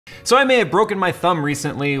So I may have broken my thumb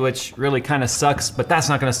recently, which really kind of sucks, but that's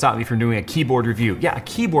not gonna stop me from doing a keyboard review. Yeah, a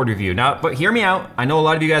keyboard review. Now, but hear me out. I know a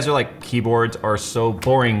lot of you guys are like, keyboards are so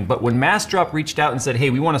boring, but when Massdrop reached out and said,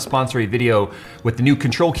 hey, we wanna sponsor a video with the new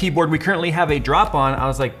Control keyboard we currently have a drop on, I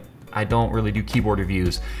was like, I don't really do keyboard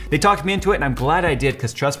reviews. They talked me into it and I'm glad I did,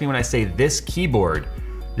 because trust me when I say this keyboard,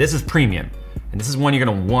 this is premium. And this is one you're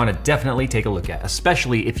gonna wanna definitely take a look at,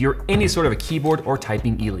 especially if you're any sort of a keyboard or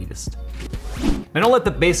typing elitist. Now don't let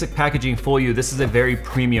the basic packaging fool you. This is a very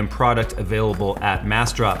premium product available at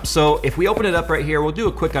Massdrop. So if we open it up right here, we'll do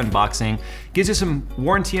a quick unboxing. Gives you some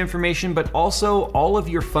warranty information, but also all of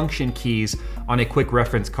your function keys on a quick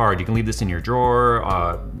reference card. You can leave this in your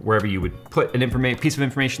drawer, wherever you would put an piece of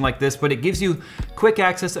information like this, but it gives you quick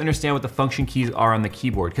access to understand what the function keys are on the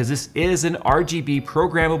keyboard, because this is an RGB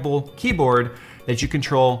programmable keyboard that you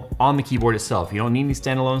control on the keyboard itself. You don't need any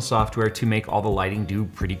standalone software to make all the lighting do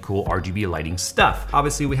pretty cool RGB lighting stuff.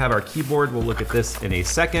 Obviously we have our keyboard, we'll look at this in a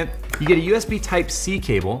second. You get a USB Type-C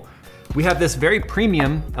cable. We have this very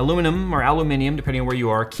premium aluminum or aluminium, depending on where you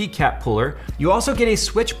are, keycap puller. You also get a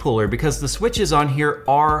switch puller because the switches on here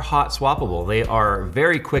are hot swappable. They are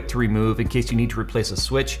very quick to remove in case you need to replace a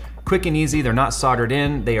switch. Quick and easy, they're not soldered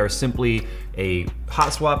in. They are simply a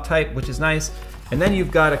hot swap type, which is nice. And then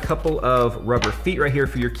you've got a couple of rubber feet right here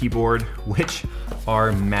for your keyboard, which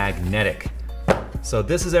are magnetic. So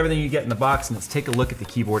this is everything you get in the box, and let's take a look at the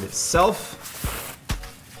keyboard itself.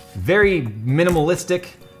 Very minimalistic,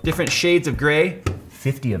 different shades of gray,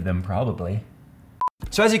 50 of them probably.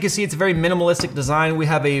 So as you can see, it's a very minimalistic design. We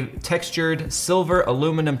have a textured silver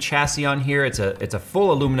aluminum chassis on here. It's a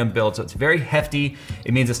full aluminum build, so it's very hefty.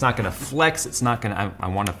 It means it's not gonna flex. It's not gonna,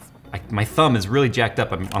 my thumb is really jacked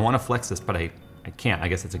up. I wanna flex this, but I can't. I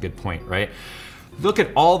guess that's a good point, right? Look at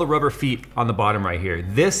all the rubber feet on the bottom right here.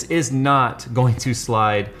 This is not going to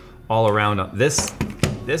slide all around. This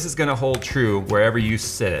is gonna hold true wherever you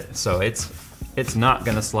sit it. So it's not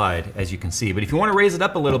gonna slide, as you can see. But if you wanna raise it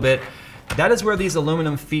up a little bit, that is where these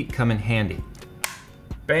aluminum feet come in handy.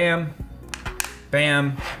 Bam,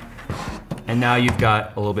 bam, and now you've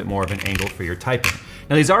got a little bit more of an angle for your typing.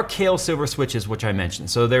 Now these are Kailh silver switches, which I mentioned.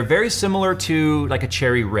 So they're very similar to like a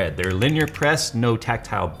cherry red. They're linear press, no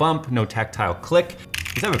tactile bump, no tactile click.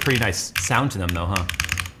 These have a pretty nice sound to them though, huh?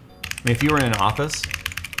 I mean, if you were in an office,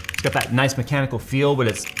 it's got that nice mechanical feel, but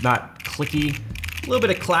it's not clicky. A little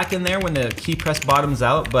bit of clack in there when the key press bottoms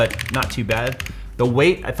out, but not too bad. The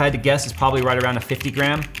weight, if I had to guess, is probably right around a 50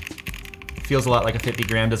 gram. Feels a lot like a 50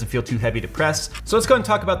 gram, doesn't feel too heavy to press. So let's go and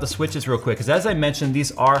talk about the switches real quick, because as I mentioned,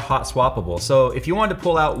 these are hot swappable. So if you wanted to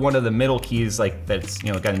pull out one of the middle keys, like that's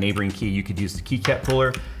got a neighboring key, you could use the keycap puller.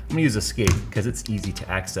 I'm gonna use Escape, because it's easy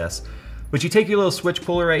to access. But you take your little switch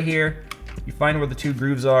puller right here, you find where the two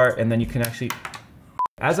grooves are, and then you can actually,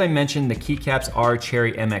 as I mentioned, the keycaps are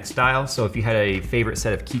Cherry MX style, so if you had a favorite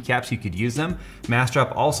set of keycaps, you could use them.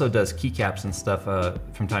 Massdrop also does keycaps and stuff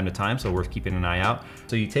from time to time, so worth keeping an eye out.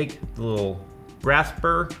 So you take the little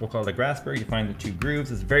grasper, we'll call it a grasper, you find the two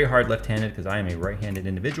grooves. It's very hard left-handed because I am a right-handed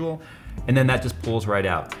individual, and then that just pulls right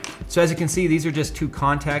out. So as you can see, these are just two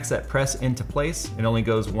contacts that press into place. It only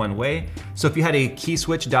goes one way. So if you had a key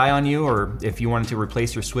switch die on you, or if you wanted to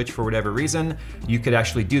replace your switch for whatever reason, you could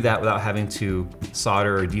actually do that without having to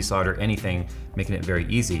solder or desolder anything, making it very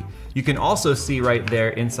easy. You can also see right there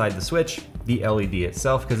inside the switch, the LED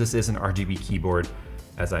itself, because this is an RGB keyboard,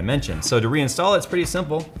 as I mentioned. So to reinstall it, it's pretty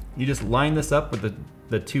simple. You just line this up with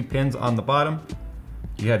the two pins on the bottom.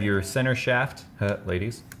 You have your center shaft,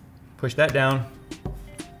 ladies. Push that down,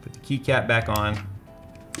 put the keycap back on,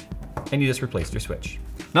 and you just replaced your switch.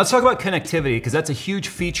 Now let's talk about connectivity, because that's a huge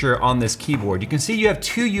feature on this keyboard. You can see you have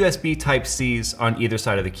two USB Type-Cs on either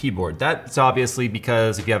side of the keyboard. That's obviously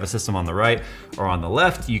because if you have a system on the right or on the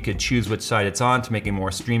left, you could choose which side it's on to make a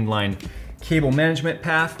more streamlined cable management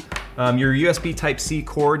path. Your USB Type-C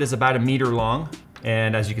cord is about 1 meter long,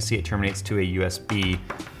 and as you can see, it terminates to a USB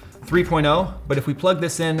 3.0. But if we plug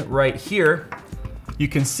this in right here, you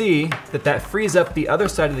can see that that frees up the other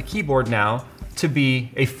side of the keyboard now to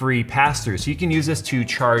be a free pass-through. So you can use this to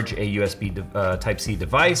charge a USB Type-C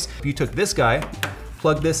device. If you took this guy,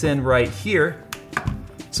 plug this in right here.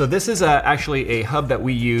 So this is actually a hub that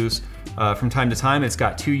we use from time to time. It's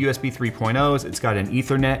got two USB 3.0s, it's got an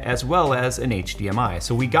Ethernet as well as an HDMI.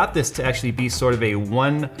 So we got this to actually be sort of a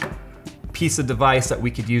one piece of device that we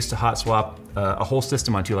could use to hot swap a whole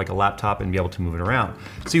system onto, like a laptop, and be able to move it around.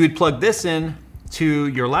 So you would plug this in to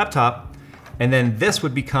your laptop, and then this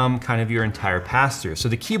would become kind of your entire pass-through. So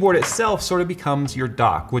the keyboard itself sort of becomes your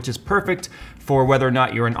dock, which is perfect for whether or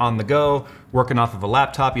not you're an on-the-go, working off of a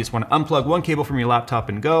laptop, you just want to unplug one cable from your laptop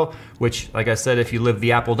and go, which, like I said, if you live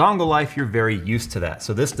the Apple dongle life, you're very used to that.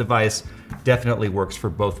 So this device definitely works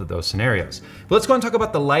for both of those scenarios. But let's go and talk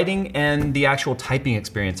about the lighting and the actual typing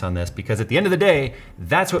experience on this, because at the end of the day,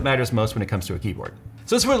 that's what matters most when it comes to a keyboard.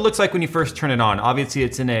 So this is what it looks like when you first turn it on. Obviously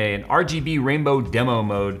it's in an RGB rainbow demo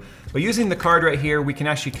mode, but using the card right here, we can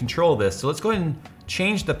actually control this. So let's go ahead and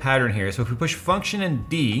change the pattern here. So if we push function and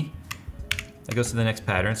D, that goes to the next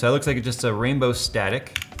pattern. So that looks like it's just a rainbow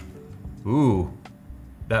static. Ooh,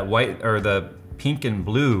 that white, or the pink and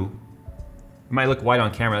blue, it might look white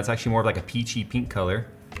on camera. That's actually more of like a peachy pink color.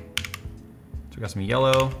 So we got some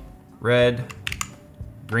yellow, red,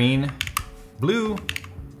 green, blue.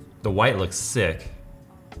 The white looks sick.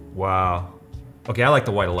 Wow. Okay, I like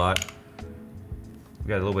the white a lot. We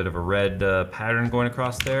got a little bit of a red pattern going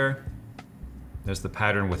across there. There's the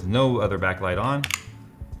pattern with no other backlight on.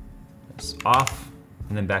 It's off,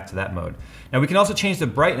 and then back to that mode. Now we can also change the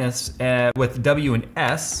brightness with W and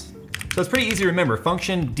S. So it's pretty easy to remember.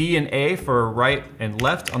 Function D and A for right and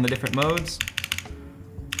left on the different modes.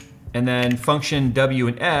 And then function W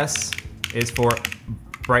and S is for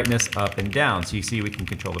brightness up and down. So you see we can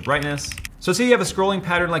control the brightness. So say you have a scrolling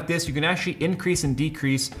pattern like this, you can actually increase and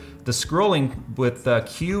decrease the scrolling with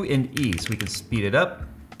Q and E. So we can speed it up.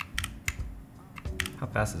 How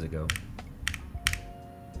fast does it go?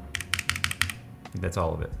 I think that's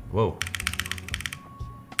all of it. Whoa.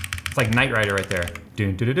 It's like Knight Rider right there.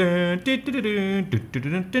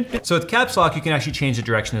 So with caps lock, you can actually change the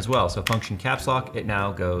direction as well. So function caps lock, it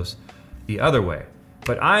now goes the other way.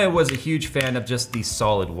 But I was a huge fan of just the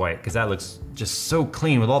solid white, because that looks just so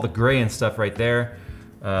clean with all the gray and stuff right there.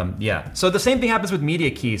 Yeah, so the same thing happens with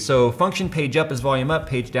media keys. So function page up is volume up,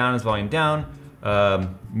 page down is volume down.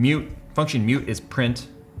 Function mute is print.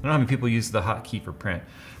 I don't know how many people use the hotkey for print.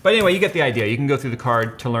 But anyway, you get the idea. You can go through the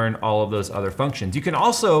card to learn all of those other functions. You can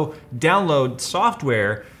also download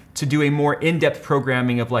software to do a more in-depth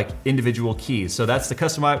programming of like individual keys. So that's the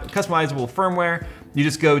customizable firmware. You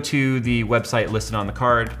just go to the website listed on the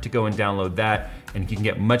card to go and download that, and you can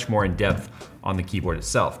get much more in depth on the keyboard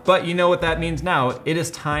itself. But you know what that means now. It is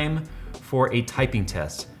time for a typing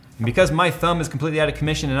test. And because my thumb is completely out of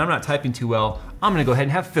commission and I'm not typing too well, I'm gonna go ahead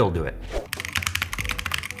and have Phil do it.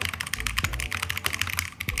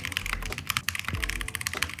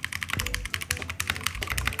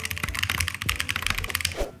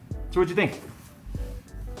 So what'd you think?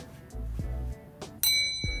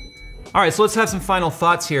 All right, so let's have some final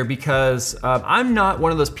thoughts here, because I'm not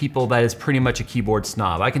one of those people that is pretty much a keyboard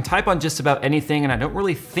snob. I can type on just about anything, and I don't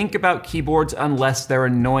really think about keyboards unless they're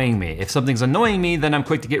annoying me. If something's annoying me, then I'm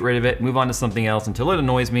quick to get rid of it, move on to something else until it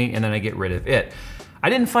annoys me, and then I get rid of it. I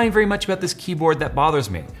didn't find very much about this keyboard that bothers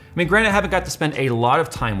me. I mean, granted, I haven't got to spend a lot of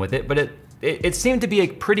time with it, but it seemed to be a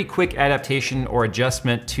pretty quick adaptation or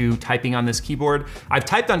adjustment to typing on this keyboard. I've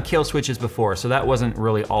typed on kill switches before, so that wasn't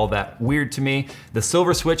really all that weird to me. The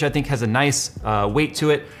silver switch, I think, has a nice weight to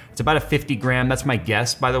it. It's about a 50 gram, that's my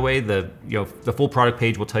guess, by the way. The full product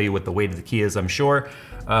page will tell you what the weight of the key is, I'm sure.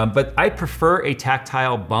 But I prefer a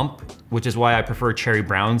tactile bump, which is why I prefer cherry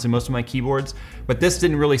browns in most of my keyboards. But this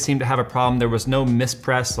didn't really seem to have a problem. There was no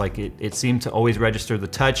mispress, like it seemed to always register the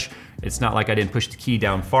touch. It's not like I didn't push the key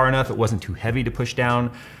down far enough. It wasn't too heavy to push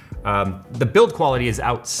down. The build quality is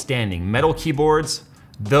outstanding. Metal keyboards,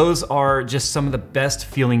 those are just some of the best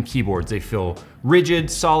feeling keyboards. They feel rigid,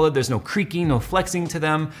 solid, there's no creaking, no flexing to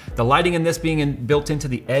them. The lighting in this being built into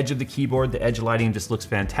the edge of the keyboard, the edge lighting just looks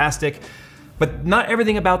fantastic. But not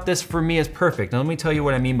everything about this for me is perfect. Now let me tell you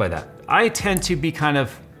what I mean by that. I tend to be kind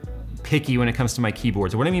of picky when it comes to my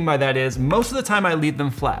keyboards. What I mean by that is most of the time I leave them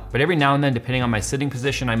flat, but every now and then, depending on my sitting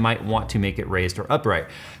position, I might want to make it raised or upright.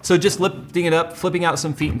 So just lifting it up, flipping out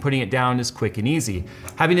some feet and putting it down is quick and easy.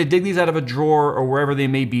 Having to dig these out of a drawer or wherever they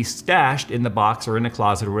may be stashed in the box or in a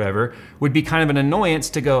closet or whatever would be kind of an annoyance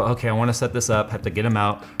to go, okay, I wanna set this up, have to get them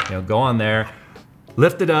out, go on there,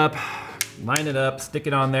 lift it up, line it up, stick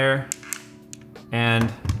it on there,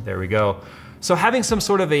 and there we go. So having some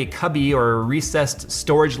sort of a cubby or a recessed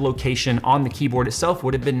storage location on the keyboard itself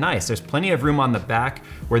would have been nice. There's plenty of room on the back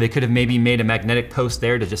where they could have maybe made a magnetic post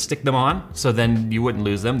there to just stick them on, so then you wouldn't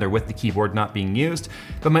lose them. They're with the keyboard not being used.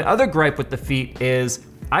 But my other gripe with the feet is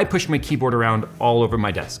I push my keyboard around all over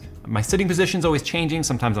my desk. My sitting position's always changing.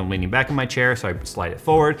 Sometimes I'm leaning back in my chair, so I slide it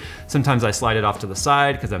forward. Sometimes I slide it off to the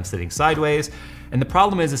side because I'm sitting sideways. And the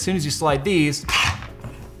problem is, as soon as you slide these,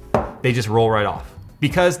 they just roll right off,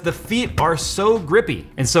 because the feet are so grippy.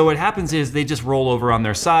 And so what happens is they just roll over on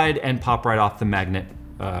their side and pop right off the magnet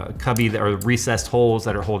cubby or recessed holes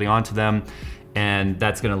that are holding onto them. And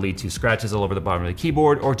that's gonna lead to scratches all over the bottom of the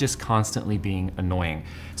keyboard or just constantly being annoying.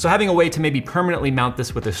 So having a way to maybe permanently mount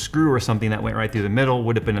this with a screw or something that went right through the middle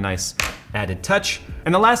would have been a nice added touch.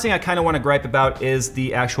 And the last thing I kind of want to gripe about is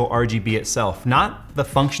the actual RGB itself. Not the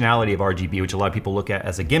functionality of RGB, which a lot of people look at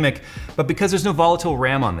as a gimmick, but because there's no volatile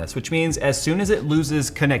RAM on this, which means as soon as it loses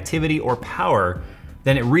connectivity or power,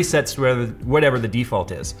 then it resets whatever the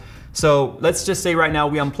default is. So let's just say right now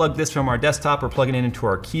we unplug this from our desktop, we're plugging it into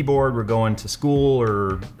our keyboard, we're going to school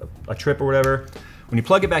or a trip or whatever. When you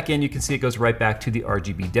plug it back in, you can see it goes right back to the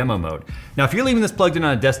RGB demo mode. Now, if you're leaving this plugged in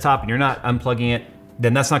on a desktop and you're not unplugging it,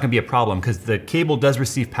 then that's not gonna be a problem because the cable does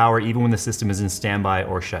receive power even when the system is in standby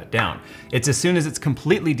or shut down. It's as soon as it's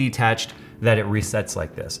completely detached that it resets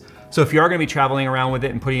like this. So if you are gonna be traveling around with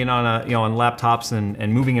it and putting it on on laptops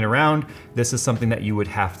and moving it around, this is something that you would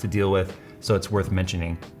have to deal with. So it's worth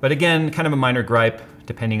mentioning. But again, kind of a minor gripe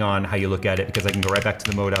depending on how you look at it because I can go right back to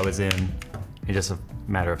the mode I was in just a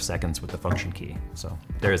matter of seconds with the function key. So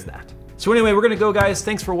there is that. So anyway, we're gonna go, guys.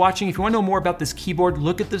 Thanks for watching. If you wanna know more about this keyboard,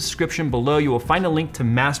 look at the description below. You will find a link to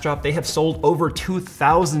Massdrop. They have sold over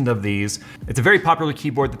 2,000 of these. It's a very popular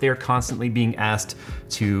keyboard that they are constantly being asked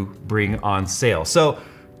to bring on sale. So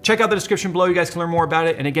check out the description below. You guys can learn more about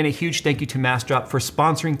it. And again, a huge thank you to Massdrop for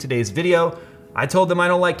sponsoring today's video. I told them I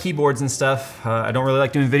don't like keyboards and stuff. I don't really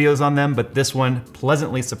like doing videos on them, but this one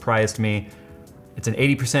pleasantly surprised me. It's an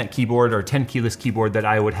 80% keyboard or 10 keyless keyboard that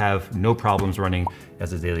I would have no problems running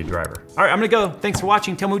as a daily driver. All right, I'm gonna go. Thanks for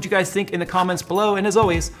watching. Tell me what you guys think in the comments below. And as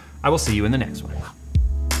always, I will see you in the next one.